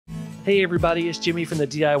Hey everybody, it's Jimmy from the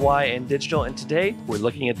DIY and Digital, and today we're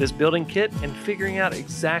looking at this building kit and figuring out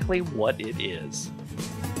exactly what it is.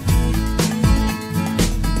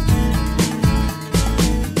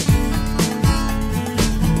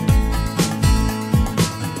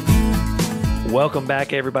 Welcome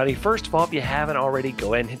back everybody. First of all, if you haven't already,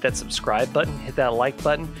 go ahead and hit that subscribe button, hit that like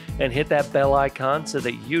button, and hit that bell icon so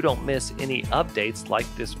that you don't miss any updates like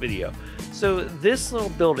this video. So this little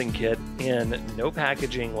building kit in no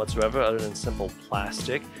packaging whatsoever other than simple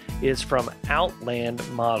plastic is from Outland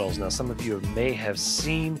Models. Now some of you may have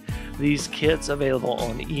seen these kits available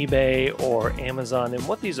on eBay or Amazon, and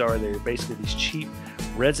what these are, they're basically these cheap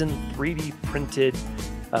resin 3D printed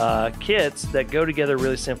kits that go together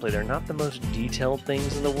really simply. They're not the most detailed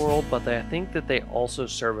things in the world, but I think that they also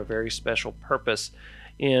serve a very special purpose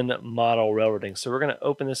in model railroading. So we're going to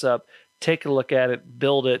open this up, take a look at it,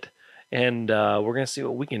 build it, and we're going to see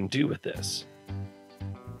what we can do with this.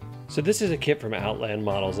 So this is a kit from Outland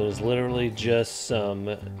Models, and it's literally just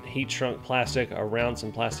some heat shrunk plastic around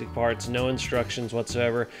some plastic parts, no instructions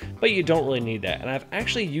whatsoever, but you don't really need that. And I've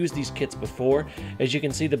actually used these kits before. As you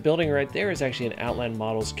can see, the building right there is actually an Outland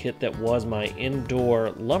Models kit that was my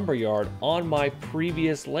indoor lumberyard on my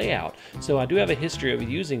previous layout. So I do have a history of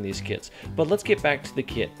using these kits, but let's get back to the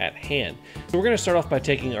kit at hand. So we're going to start off by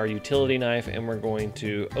taking our utility knife, and we're going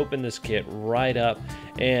to open this kit right up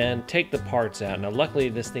and take the parts out. Now luckily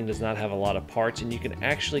this thing does not have a lot of parts, and you can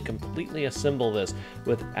actually completely assemble this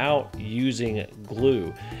without using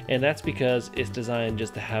glue, and that's because it's designed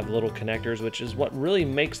just to have little connectors, which is what really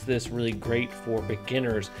makes this really great for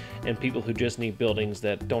beginners and people who just need buildings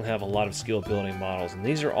that don't have a lot of skill building models. And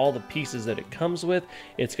these are all the pieces that it comes with.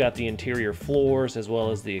 It's got the interior floors as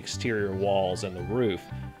well as the exterior walls and the roof.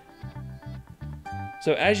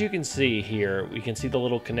 So as you can see here, we can see the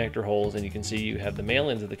little connector holes, and you can see you have the male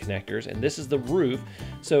ends of the connectors, and this is the roof.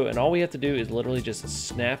 So, and all we have to do is literally just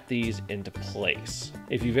snap these into place.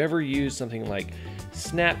 If you've ever used something like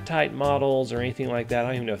snap tight models or anything like that, I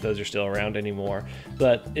don't even know if those are still around anymore,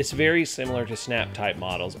 but it's very similar to snap tight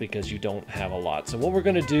models because you don't have a lot. So what we're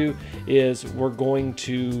going to do is we're going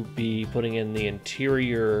to be putting in the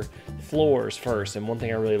interior floors first, and one thing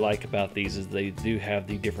I really like about these is they do have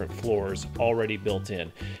the different floors already built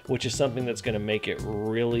in, which is something that's going to make it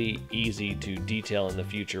really easy to detail in the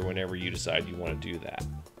future whenever you decide you want to do that.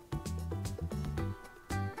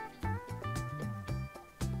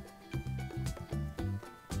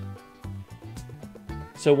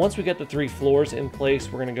 So once we get the 3 floors in place,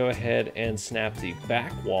 we're going to go ahead and snap the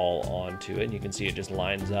back wall onto it, and you can see it just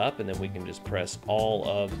lines up, and then we can just press all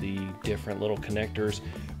of the different little connectors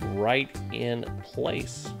right in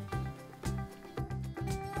place.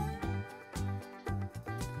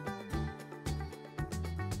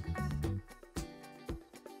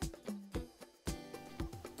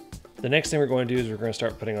 The next thing we're going to do is we're going to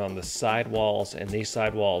start putting on the side walls, and these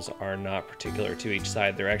side walls are not particular to each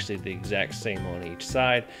side. They're actually the exact same on each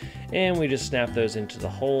side, and we just snap those into the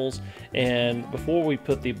holes. And before we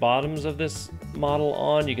put the bottoms of this model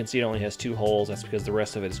on, you can see it only has 2 holes. That's because the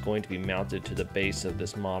rest of it is going to be mounted to the base of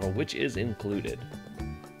this model, which is included.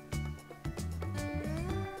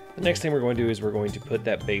 The next thing we're going to do is we're going to put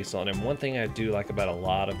that base on, and one thing I do like about a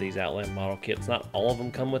lot of these Outland model kits, not all of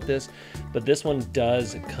them come with this, but this one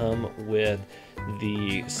does come with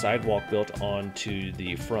the sidewalk built onto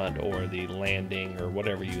the front, or the landing, or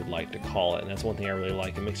whatever you would like to call it. And that's one thing I really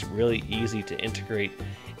like. It makes it really easy to integrate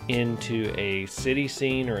into a city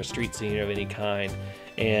scene or a street scene of any kind.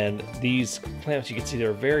 And these clamps, you can see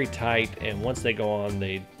they're very tight, and once they go on,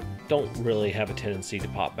 they don't really have a tendency to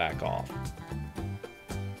pop back off.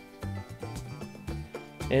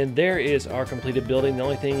 And there is our completed building. The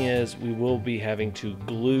only thing is we will be having to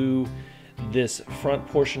glue this front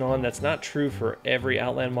portion on. That's not true for every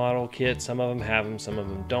Outland model kit. Some of them have them, some of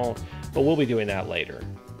them don't, but we'll be doing that later.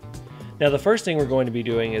 Now the first thing we're going to be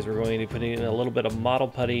doing is we're going to be putting in a little bit of model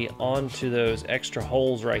putty onto those extra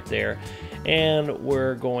holes right there, and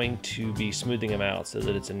we're going to be smoothing them out so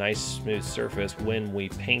that it's a nice smooth surface when we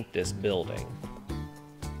paint this building.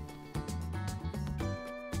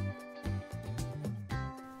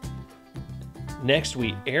 Next,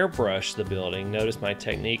 we airbrush the building. Notice my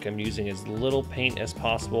technique, I'm using as little paint as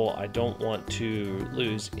possible. I don't want to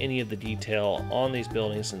lose any of the detail on these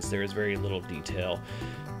buildings since there is very little detail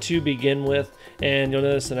to begin with. And you'll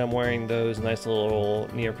notice that I'm wearing those nice little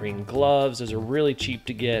neoprene gloves. Those are really cheap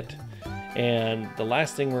to get, And the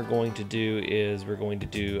last thing we're going to do is we're going to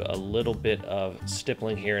do a little bit of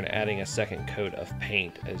stippling here and adding a second coat of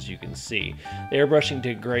paint. As you can see, the airbrushing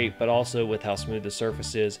did great, but also with how smooth the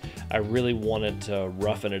surface is, I really wanted to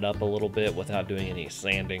roughen it up a little bit without doing any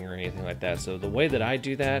sanding or anything like that. So the way that I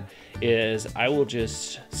do that is I will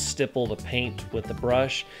just stipple the paint with the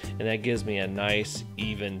brush, and that gives me a nice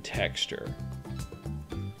even texture.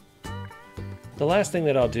 The last thing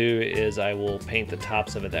that I'll do is I will paint the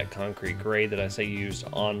tops of it that concrete gray that I used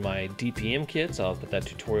on my DPM kit, so I'll put that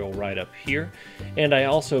tutorial right up here. And I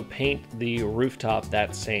also paint the rooftop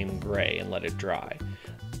that same gray and let it dry.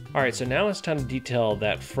 Alright, so now it's time to detail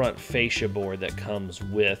that front fascia board that comes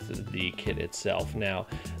with the kit itself. Now,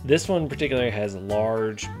 this one particularly has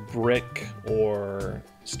large brick or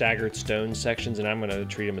staggered stone sections, and I'm going to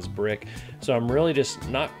treat them as brick. So I'm really just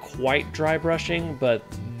not quite dry brushing, but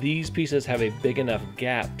these pieces have a big enough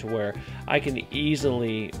gap to where I can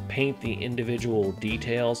easily paint the individual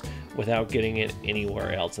details without getting it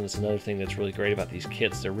anywhere else. And it's another thing that's really great about these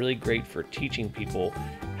kits. They're really great for teaching people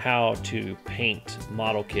how to paint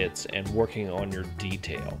model kits and working on your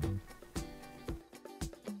detail.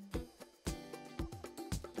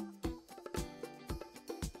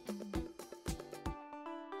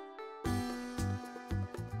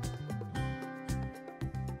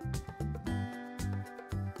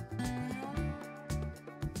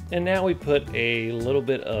 And now we put a little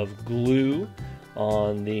bit of glue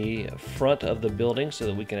on the front of the building so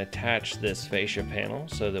that we can attach this fascia panel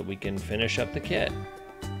so that we can finish up the kit.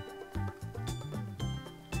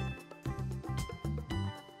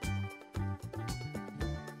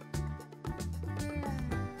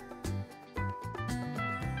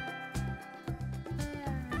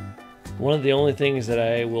 One of the only things that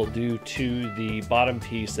I will do to the bottom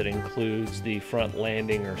piece that includes the front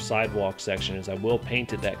landing or sidewalk section is I will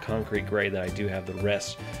paint it that concrete gray that I do have the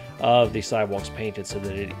rest of the sidewalks painted so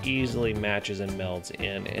that it easily matches and melds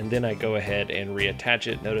in, and then I go ahead and reattach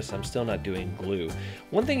it. Notice I'm still not doing glue.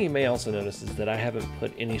 One thing you may also notice is that I haven't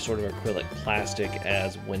put any sort of acrylic plastic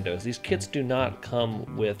as windows. These kits do not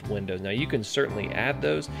come with windows. Now you can certainly add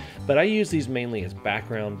those, but I use these mainly as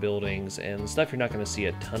background buildings and stuff you're not going to see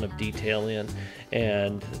a ton of detail in,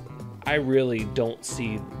 and I really don't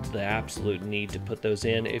see the absolute need to put those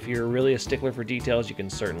in. If you're really a stickler for details, you can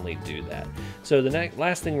certainly do that. So the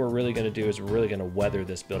last thing we're really going to do is we're really going to weather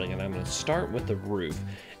this building, and I'm going to start with the roof.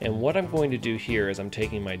 And what I'm going to do here is I'm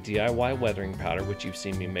taking my DIY weathering powder, which you've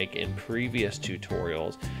seen me make in previous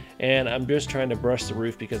tutorials, and I'm just trying to brush the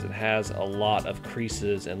roof because it has a lot of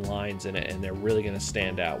creases and lines in it, and they're really going to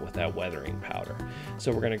stand out with that weathering powder.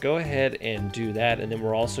 So we're going to go ahead and do that, and then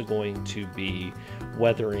we're also going to be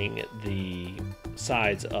weathering the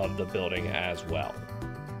sides of the building as well.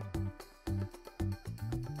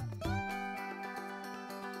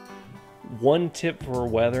 One tip for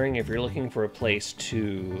weathering, if you're looking for a place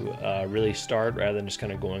to really start rather than just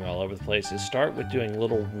kind of going all over the place, is start with doing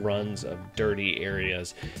little runs of dirty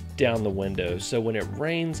areas down the windows. So when it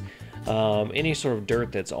rains, any sort of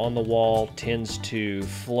dirt that's on the wall tends to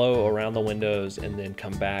flow around the windows and then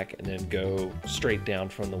come back and then go straight down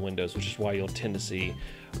from the windows, which is why you'll tend to see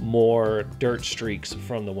more dirt streaks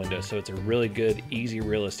from the windows. So it's a really good, easy,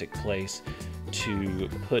 realistic place to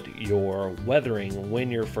put your weathering when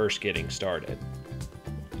you're first getting started.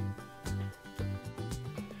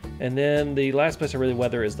 And then the last place I really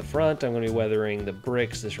weather is the front. I'm going to be weathering the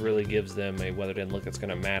bricks. This really gives them a weathered in look that's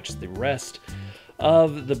going to match the rest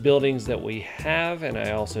of the buildings that we have. And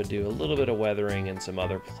I also do a little bit of weathering in some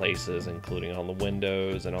other places, including on the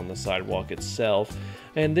windows and on the sidewalk itself.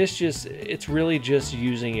 And this it's really just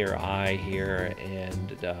using your eye here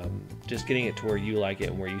and just getting it to where you like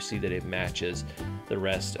it and where you see that it matches the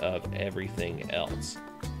rest of everything else.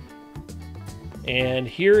 And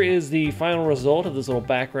here is the final result of this little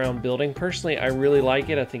background building. Personally, I really like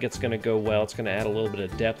it. I think it's going to go well. It's going to add a little bit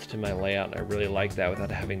of depth to my layout, and I really like that without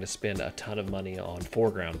having to spend a ton of money on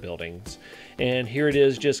foreground buildings. And here it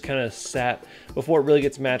is, just kind of sat before it really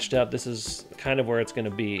gets matched up. This is kind of where it's going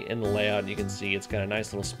to be in the layout. You can see it's got a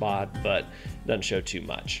nice little spot, but it doesn't show too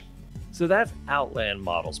much. So that's Outland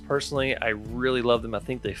models. Personally, I really love them. I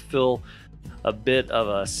think they fill a bit of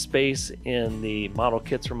a space in the model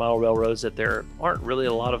kits for model railroads that there aren't really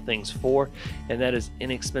a lot of things for, and that is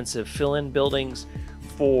inexpensive fill-in buildings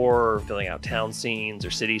for filling out town scenes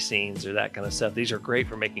or city scenes or that kind of stuff. These are great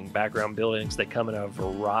for making background buildings. They come in a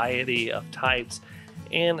variety of types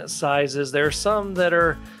and sizes. There are some that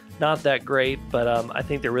are not that great, but I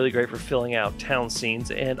think they're really great for filling out town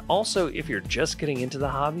scenes. And also, if you're just getting into the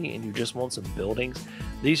hobby and you just want some buildings,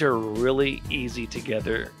 these are really easy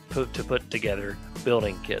to put together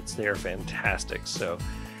building kits. They are fantastic. So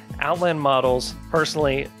Outland models,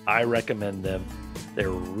 personally, I recommend them. They're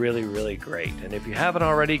really, really great. And if you haven't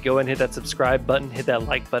already, go and hit that subscribe button, hit that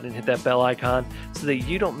like button, hit that bell icon so that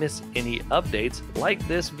you don't miss any updates like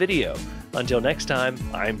this video. Until next time,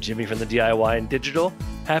 I'm Jimmy from the DIY and Digital.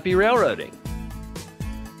 Happy railroading!